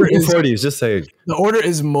 Yeah, the more order than is- 40 is just saying. The order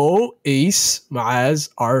is Mo, Ace, Maaz,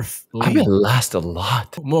 Arf, I've Lee. been last a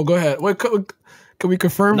lot. Mo, go ahead. Wait, can we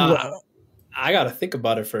confirm? Nah. I gotta think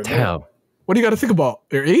about it for a minute. Damn. What do you got to think about?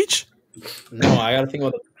 Your age? No, I gotta think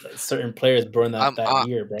about certain players born that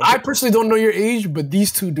year, bro. I personally don't know your age, but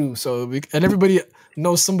these two do. So, and everybody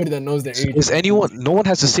knows somebody that knows their age. Is anyone? No one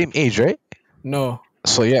has the same age, right? No.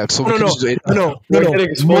 So yeah. So we No, can no, just do it. no, We're no, getting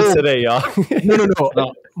exposed Mo, today, y'all. no.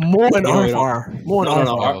 No. Mo and No, Arf no. are. Mo and No, Arf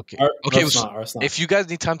no, are. Okay. Okay, Arf's so not, Arf's not. If you guys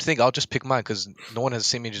need time to think, I'll just pick mine because no one has the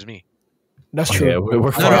same age as me. That's Yeah, true.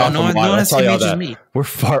 we're far off no from one wide. I'll has tell the same y'all age as that. me. We're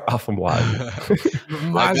far off from wide.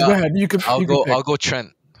 Miles, go ahead. You can. I'll you can go. pick. I'll go Trent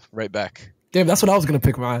right back. Damn, that's what I was gonna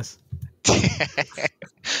pick, Miles.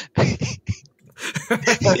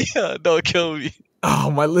 Yeah, don't kill me. Oh,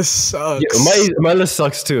 my list sucks. Yeah, my list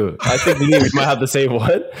sucks too. I think we might have the same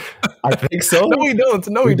one. I think so. No, we don't.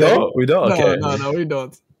 No, we we don't. don't. We don't. Okay. No, we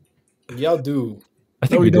don't. Y'all do. I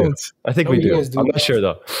think No, we do. don't. I think No, we you do. guys do. I'm not sure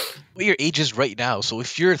though. What your age is right now? So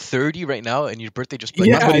if you're 30 right now and your birthday just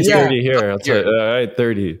Yeah, Nobody's yeah. 30 here. That's right. All right,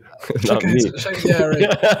 30. Not me. Yeah, right.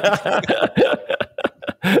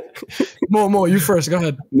 Mo, you first. Go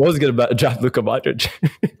ahead. Mo's gonna draft Luka Modric.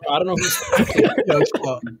 I don't know who's Yeah, chill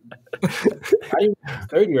out.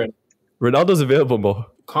 30 right now. Ronaldo's available, Mo.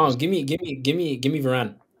 Calm. Give me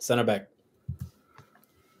Varane, center back.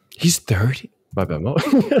 He's 30. My bad, Mo.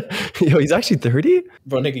 Yo, he's actually 30?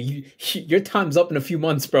 Bro, nigga, your time's up in a few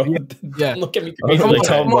months, bro. Yeah. Don't look at me I was crazy. like, Like,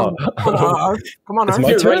 come on. Come on, It's Arf. my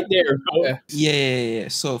you're turn? right there, bro. Yeah. Yeah.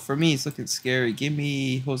 So for me, it's looking scary. Give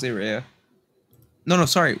me Jose Rea. No,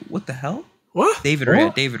 sorry. What the hell? What? David What?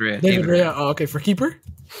 Rea. David Rea. David Rea. Oh, okay, for keeper.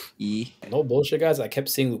 Yeah. No bullshit, guys. I kept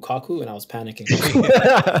seeing Lukaku and I was panicking.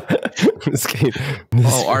 This game.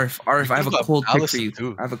 Oh, Arf, I have a Got cold pick for Allison, you.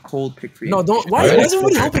 too. I have a cold pick for you. No, don't. Why is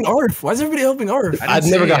everybody helping Arf? Why is everybody helping Arf? I I've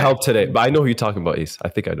didn't never say got it. help today, but I know who you're talking about, Ace. I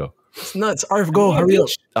think I know. It's nuts. Arf, go. Hurry up.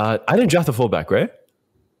 I didn't draft a fullback, right?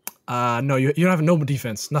 No, you don't have no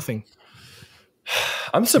defense. Nothing.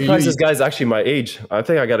 I'm surprised this guy's actually my age. I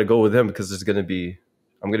think I got to go with him because I'm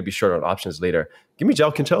gonna be short on options later. Give me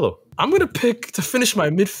João Cancelo. I'm gonna pick to finish my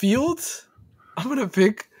midfield. I'm gonna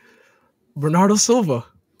pick Bernardo Silva.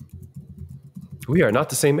 We are not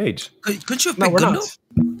the same age. Couldn't you have No, picked we're Gundo?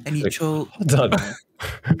 not. And you chose. Hold on.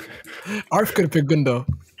 Arf could have picked Gundo.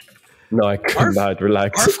 No, I could not.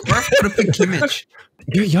 Relax. Arf could have picked Kimmich.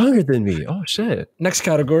 You're younger than me. Oh shit. Next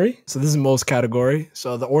category. So this is Mo's category.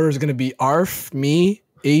 So the order is gonna be Arf, me,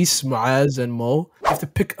 Ace, Muaz, and Mo. You have to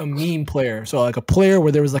pick a meme player. So like a player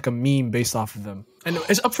where there was like a meme based off of them. And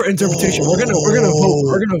it's up for interpretation. We're gonna vote.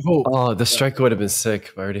 We're gonna vote. Oh, the striker would have been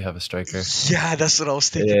sick. I already have a striker. Yeah, that's what I was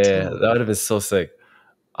thinking. Yeah, too. that would have been so sick.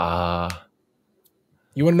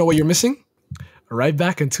 You wanna know what you're missing? A right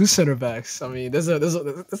back and two center backs. I mean, there's a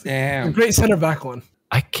Damn. great center back one.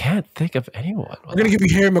 I can't think of anyone. We're gonna give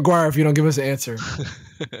you Harry Maguire if you don't give us an answer.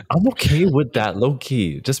 I'm okay with that, low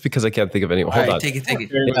key. Just because I can't think of anyone. Hold All on. right, take it.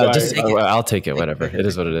 Yeah, just, Take it. I'll take it. Whatever. It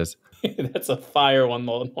is what it is. That's a fire one,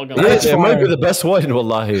 though. I'm not gonna Yeah, lie. it might be fire. the best one.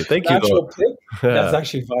 Wallahi. Thank The you, actual though. pick, that's Yeah.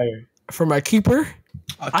 actually fire. For my keeper,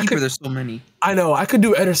 Keeper, there's so many. I know I could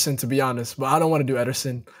do Ederson to be honest, but I don't want to do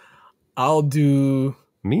Ederson. I'll do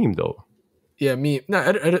Meme, though. me.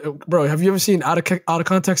 No, bro, have you ever seen out of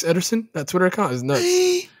context Ederson? That Twitter account is nuts.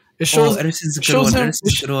 It shows. Ederson's a it good shows one. him.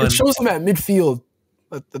 Ederson's a good one. It shows him at midfield.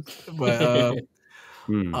 But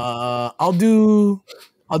I'll do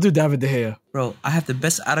David De Gea. Bro, I have the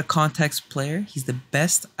best out of context player. He's the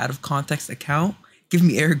best out of context account. Give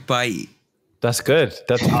me Eric Bailly. That's good.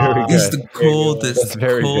 That's very He's good. the coldest. That's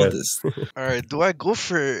very good. coldest. All right, do I go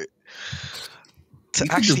for You to can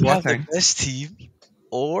do actually have the Boateng. best team,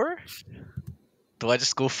 or do I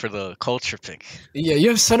just go for the culture pick? Yeah, you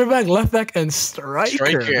have center back, left back, and striker.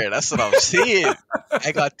 Striker, that's what I'm saying.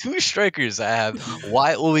 I got two strikers. I have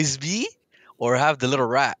Why Always Be, or I have the little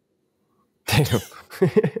rat.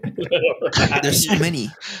 There's so many.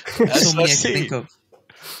 That's There's so what many I I'm can saying. think of.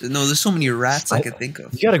 No, there's so many rats I can think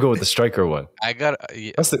of. You gotta go with the striker one. I got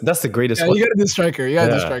yeah, That's the greatest Yeah, one. you gotta do striker. You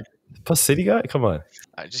gotta do Yeah. striker. Plus City guy. Come on.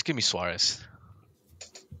 just give me Suarez.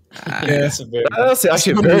 Ah, Yeah, That's a very That's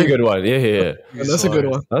actually a very good one. Yeah. that's a good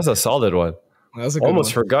one. That's a solid one. That's a good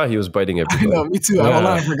Almost one. forgot he was biting I everybody. know, me too. I don't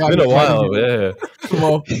lie, I forgot. It's been a he was while. biting Yeah. Come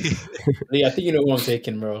on. Yeah, I think you know who I'm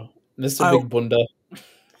taking, bro. Mr. I- Big Bunda.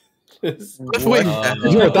 Wait,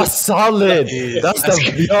 Yo, that's solid. That's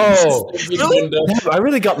the yo. Big Bunda. Damn, I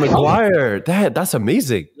really got Maguire. That's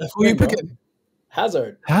amazing. who you picking?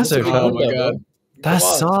 Hazard. Hazard, Mr. Big fam. Oh my Bunda, God. bro.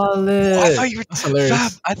 That's Come on. solid. I thought you were That's hilarious.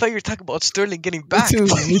 Fam, I thought you were talking about Sterling getting Me back. too.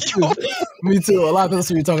 Me too. Me too. A lot of that's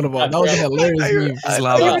what you're talking about. That was a hilarious meme. This is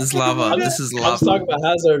lava. This is lava. This is I'm just talking lava. about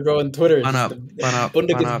Hazard, bro, on Twitter. Fun up, fun up,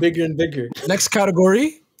 Bunda fun gets up. bigger and bigger. Next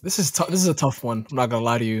category. This is this is a tough one. I'm not gonna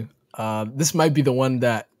lie to you. This might be the one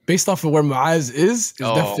that, based off of where Muaz is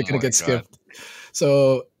Oh definitely gonna my get God. skipped.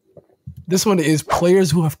 So this one is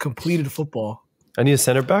players who have completed football. I need a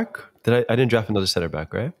center back. I didn't draft another center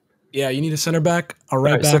back, right? Yeah, you need a center back, a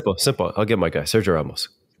right Alright, back. simple. I'll get my guy, Sergio Ramos.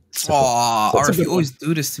 Aw, That's a Arf, good you always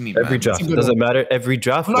do this to me, Every man. draft a good doesn't one. matter. Every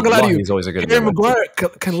draft, I'm not gonna lie to you. he's always a good Harry one. Maguire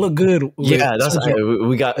can look good. with Yeah, that's Sergio.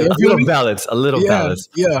 we got Yeah, a little balance. A little balance.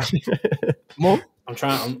 Yeah. Mo, I'm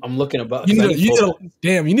trying. I'm looking about. you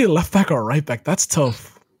need a left back or a right back. That's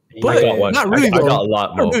tough. I But got one. not really I though. got a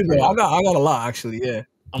lot Not more. really, though. I got a lot actually. Yeah.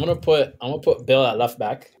 I'm gonna put Bill at left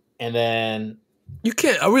back, and then You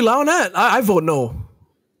can't. Are we allowing that? I vote no.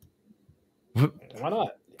 why not?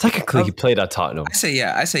 Technically, he played at Tottenham, I say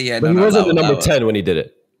yeah. but he wasn't the number 10 when he did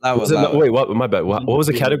it. Wait, what? My bad. What was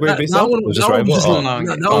the category based on? It was just rival. was Oh, just allowing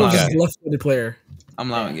it. That one was Okay. just a left-footed player. I'm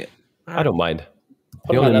allowing it. I don't mind.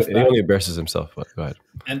 Put He him at left only back. embarrasses himself. But go ahead.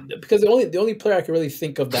 And because the only player I can really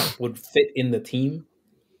think of that would fit in the team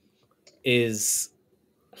is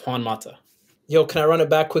Juan Mata. Yo, can I run it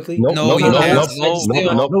back quickly? Nope, No, nope, you nope, can't.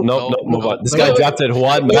 nope, nope. Move on. This guy drafted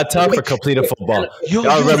Juan Mata for completed football. Yo,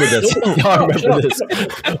 Y'all remember this? Y'all remember Shut up, this?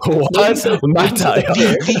 shut up. Juan Mata.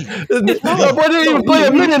 Your boy didn't even play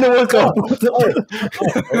a minute in the World Cup.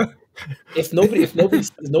 If nobody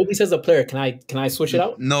says a player, can I switch it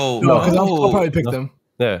out? No, No, because I'll probably pick them.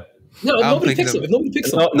 Yeah. No, if I'll nobody pick picks it him. up. If nobody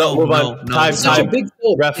picks him, No, move on. no, Time, it's such a time. big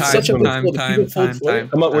fold. Ref, It's such a big time, fold. time, People fold time, for it. time.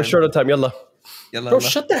 Come on, we're short on time. Yalla. Bro,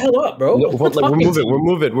 shut the hell up, bro. No, What we're talking moving.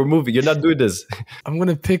 to? We're moving. You're not doing this. I'm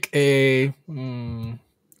gonna pick a.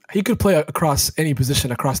 He could play across any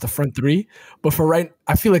position across the front three, but for right,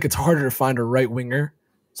 I feel like it's harder to find a right winger,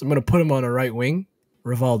 so I'm gonna put him on a right wing.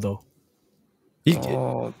 Rivaldo.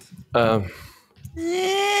 Oh, Um,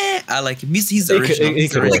 I like him. He's original. he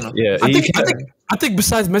He's could work. original. Yeah, I think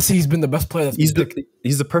besides Messi, he's been the best player. he's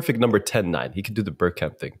the perfect number 10-9. He could do the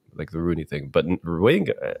Bergkamp thing, like the Rooney thing. But wing,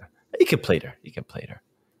 he can play there. He can play there.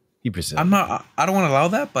 He Brazilian. I don't want to allow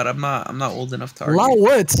that, but I'm not old enough to Allow argue.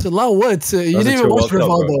 what? Allow what? You was didn't a even watch World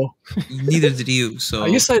Cup, Rivaldo. Neither did you. So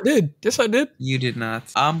Yes, I did. Yes, I did. you did not.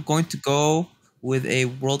 I'm going to go with a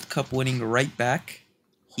World Cup winning right back.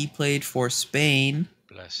 He played for Spain.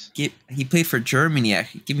 Bless. He played for Germany.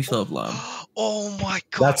 Actually, give me Philip Lahm. Oh my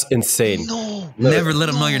God. That's insane. No. Never let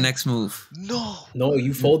him know your next move. No. No,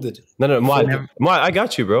 you folded. No, Never- I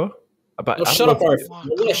got you, bro. But No, I shut don't up, know- Arf.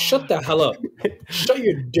 Yeah, shut the hell up. Shut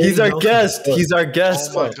your dirty He's our mouth. guest. He's our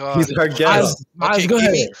guest. Oh my God. He's our guest. Go give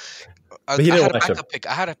ahead. me- But he I didn't had a watch him. backup pick.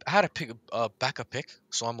 I had to pick a backup pick,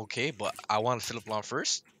 so I'm okay. But I want Philip Lahm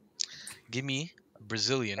first. Give me a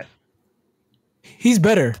Brazilian. He's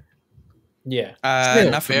better. Yeah.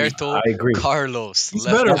 Not for me. Roberto I agree. Carlos. He's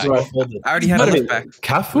left better, back. bro. I folded. I already had Better. a left back.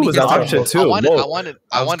 Cafu was an What do you option think? too. I wanted Whoa.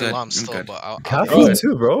 Lahm good. still, I'm good. but Cafu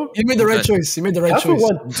too, bro. He made the right Good. choice. He made the right Cafu choice.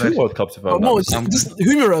 won 2 World Cups if I'm But not Mo, mistaken. just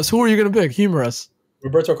humor us. Who are you gonna pick? Humor us.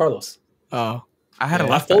 Roberto Carlos. Oh, I had a I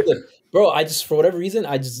left back. folded. Bro, for whatever reason,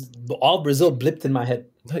 all Brazil blipped in my head.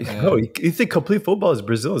 No, you think complete football is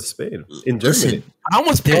Brazil and Spain in Germany? Listen, I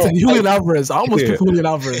almost picked Julian Alvarez. I almost picked Julian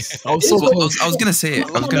Alvarez. I was so well, close. I was gonna say it.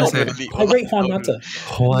 I was gonna say it. I rate Juan Mata.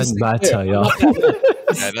 Juan Mata, yeah.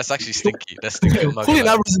 yeah, that's actually stinky. That's stinky. I'm not Julian gonna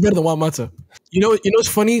lie. Alvarez is better than Juan Mata. You know what's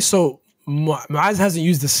funny? So Maz hasn't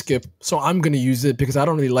used the skip, so I'm gonna use it because I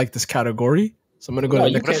don't really like this category. So I'm gonna go No, to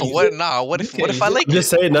you the next. What if I like I'm just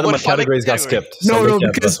saying none of What my if I like categories got category? skipped. So No, make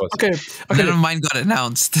it because best ones. okay, None of mine got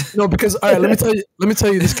announced. no, because all right. Let me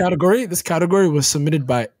tell you this category. This category was submitted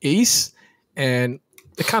by Ace, and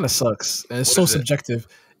it kind of sucks. And it's so is it? subjective.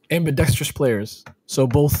 Ambidextrous players. So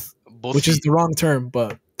both, which is feet. the wrong term,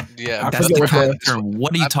 but Yeah, I That's forget the what correct term.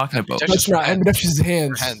 What are you talking about? that's right. Ambidextrous is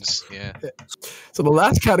hands. hands. Yeah. So the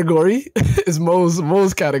last category is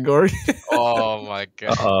Mo's category. Oh my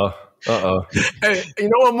God. Hey, you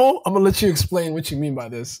know what, Mo? I'm gonna let you explain what you mean by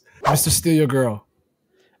this, Mr. Steal Your Girl.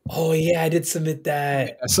 Oh yeah, I did submit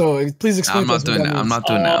that. So please explain. I'm not to us doing what that. I'm means. not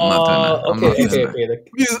doing that. I'm not doing that. I'm not Okay. doing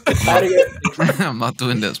Please. that. I'm not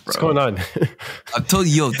doing this, What's going bro. on? I told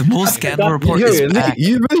you, yo, the most scandal report Yo, is back.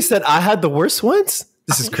 you really said I had the worst ones?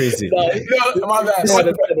 This is crazy. My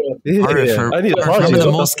bad. Yeah, Alright, yeah. I need to apologize. remember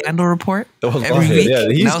the most scandal report every Yeah, week. yeah,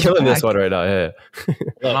 he's Now it's killing this back. one right now. Yeah.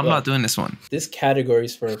 I'm not doing this one. This category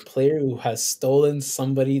is for a player who has stolen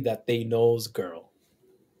somebody that they know's girl.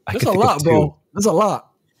 I That's could a think of lot, two. bro. That's a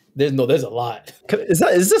lot. There's a lot. Is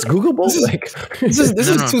this Googleable? This is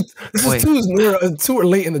too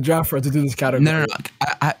late in the draft for us to do this category. No.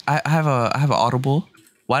 I have an audible.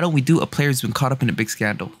 Why don't we do a player who's been caught up in a big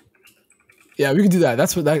scandal? Yeah, we can do that.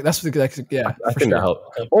 That's what. Yeah, I think that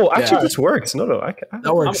helps. Oh, actually, this works. No,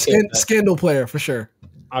 that works. Scandal player for sure.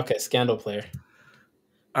 Okay, scandal player.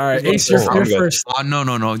 All right, Ace, you're first. Oh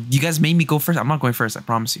no! You guys made me go first. I'm not going first. I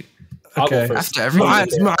promise you. Okay. After everyone,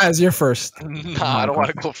 Miles, you're first. Nah, I don't want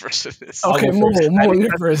to go first in this. Okay, Mo,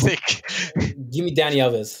 you're first. Give me Danny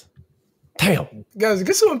Alves. Damn, guys,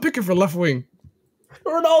 get someone picking for left wing.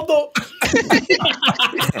 Ronaldo.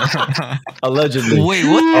 Allegedly. Wait,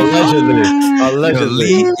 what?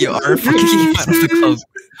 Allegedly. You are fucking out of the club.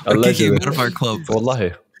 Allegedly. Out of our club.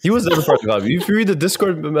 Wallahi. He was never part of the club. If you read the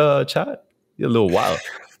Discord chat, you're a little wild.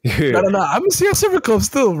 No. I'm a CR7 club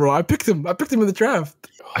still, bro. I picked him in the draft.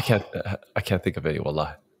 I can't think of any.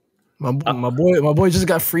 Wallahi. My boy just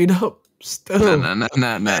got freed up. Still. No.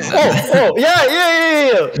 Oh,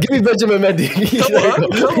 yeah. Give me Benjamin Mendy.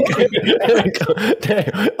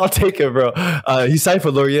 Damn, I'll take it, bro. He signed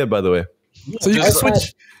for Lorient, by the way. So you can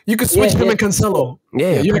switch. You can switch him and Cancelo.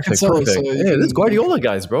 Yeah, you perfect. Cancelo. So this Guardiola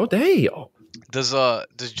guys, bro. Damn. Does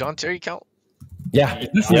John Terry count? Yeah,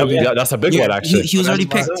 that's a big one actually. He was already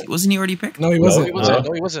picked. Wasn't he already picked? No, he wasn't. No,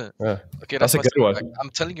 he wasn't. Yeah. Okay, that's a good one. I'm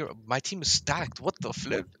telling you, my team is stacked. What the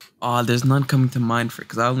flip? Oh, there's none coming to mind for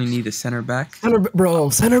because I only need a center back.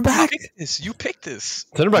 Center back. You picked this.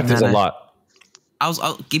 Center back is a lot.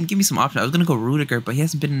 Give me some options. I was gonna go Rudiger, but he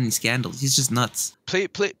hasn't been in any scandals. He's just nuts. Play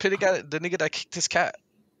the nigga that kicked his cat.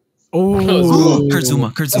 Oh, Kurt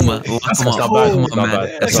Zuma. Come on,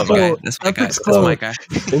 man. That's my guy.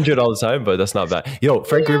 Injured all the time, but that's not bad. Yo,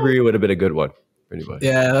 Frank Ribery would have been a good one for anybody.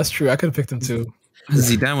 Yeah, that's true. I could have picked him too.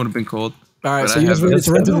 Zidane would have been cold. All right, so you guys ready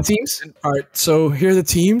to run through the teams? All right, so here are the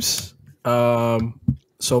teams.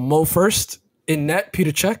 So Mo first. In net,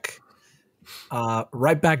 Peter Cech.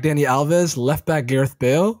 Right back, Danny Alves. Left back, Gareth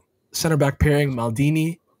Bale. Center back pairing,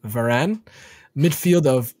 Maldini, Varane. Midfield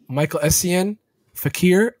of Michael Essien,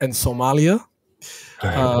 Fekir, and Somalia.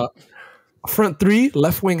 Front three,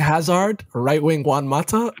 left wing Hazard, right wing Juan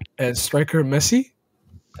Mata, and striker Messi.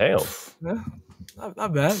 Damn. Yeah,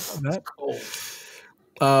 not bad.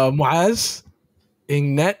 Muaz,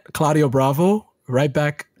 in net, Claudio Bravo. Right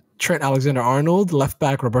back, Trent Alexander-Arnold. Left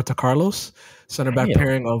back, Roberto Carlos. Center back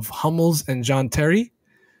pairing of Hummels and John Terry.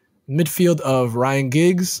 Midfield of Ryan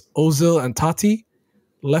Giggs, Ozil, and Totti.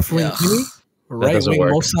 Left wing Kimi. Right wing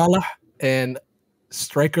Mo Salah. And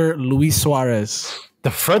striker Luis Suarez.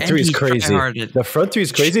 The front three is crazy.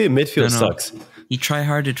 Midfield sucks. He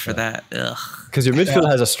try-harded for that. Because your midfield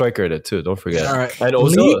has a striker in it too. Don't forget. All right. And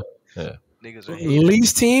Ozil.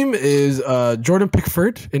 Lee's team is Jordan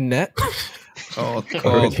Pickford in net. Cold pick.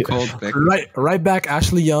 Right back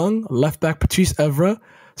Ashley Young. Left back Patrice Evra.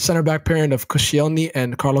 Center back pairing of Koscielny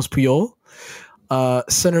and Carlos Puyol.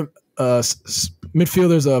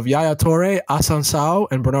 Midfielders of Yaya Toure, Asensio,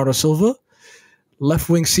 and Bernardo Silva. Left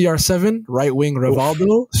wing CR7, right wing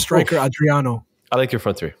Rivaldo, striker Adriano. I like your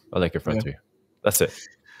front three. That's it.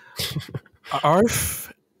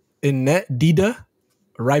 Arf in net, Dida.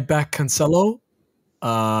 Right back Cancelo.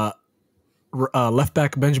 Left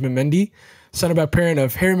back Benjamin Mendy. Center back pairing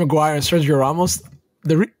of Harry Maguire and Sergio Ramos.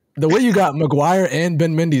 The way you got Maguire and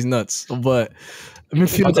Ben Mendy's nuts. But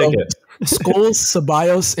midfield of Scholes,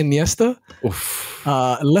 Ceballos, Iniesta.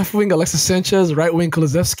 Left wing Alexis Sanchez. Right wing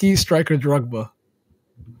Kulusevski. Striker Drogba.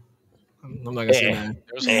 I'm not gonna say that.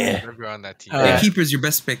 There's a burger on that team. Keeper's your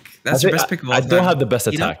best pick. That's your best pick. I don't have the best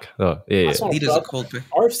attack. Lead is a cold pick.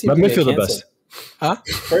 My midfield the best. Huh?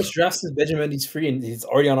 First draft since Benjamin Mendy's free and he's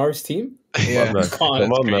already on R's team. Yeah,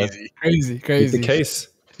 come on, man. Crazy. It's the case.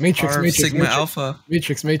 Matrix. Sigma Alpha.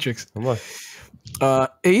 Matrix. Come on.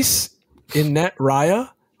 Ace in net Raya.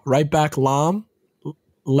 Right back Lam.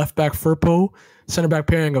 Left back Firpo. Center back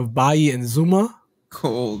pairing of Bailly and Zuma.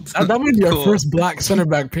 Cold. That might be our first black center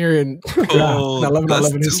back period in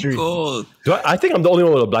 11-11 history. Cold. I think I'm the only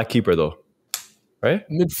one with a black keeper though. Right?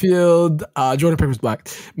 Midfield, Jordan Pickford's black.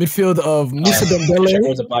 Midfield of Moussa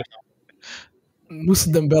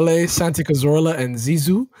Dembele, Santi Cazorla, and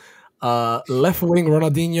Zizou. Left wing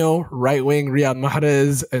Ronaldinho, right wing Riyad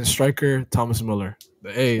Mahrez, and striker Thomas Muller.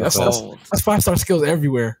 Hey, that's 5-star skills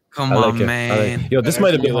everywhere. Come on, man. Yo, this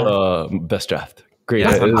might have been the best draft. Great.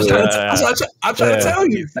 I'm trying to tell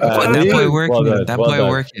you. That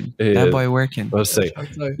boy working. Let's see.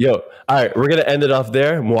 Yo, all right, we're gonna end it off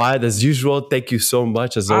there. Muad, as usual, thank you so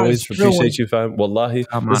much. As always, appreciate you, fam. Wallahi,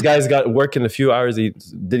 this guy's got work in a few hours. He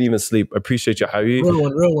didn't even sleep. Appreciate you, Harry.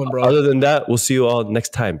 Real one, bro. Other than that, we'll see you all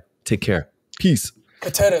next time. Take care. Peace.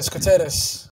 Cateres.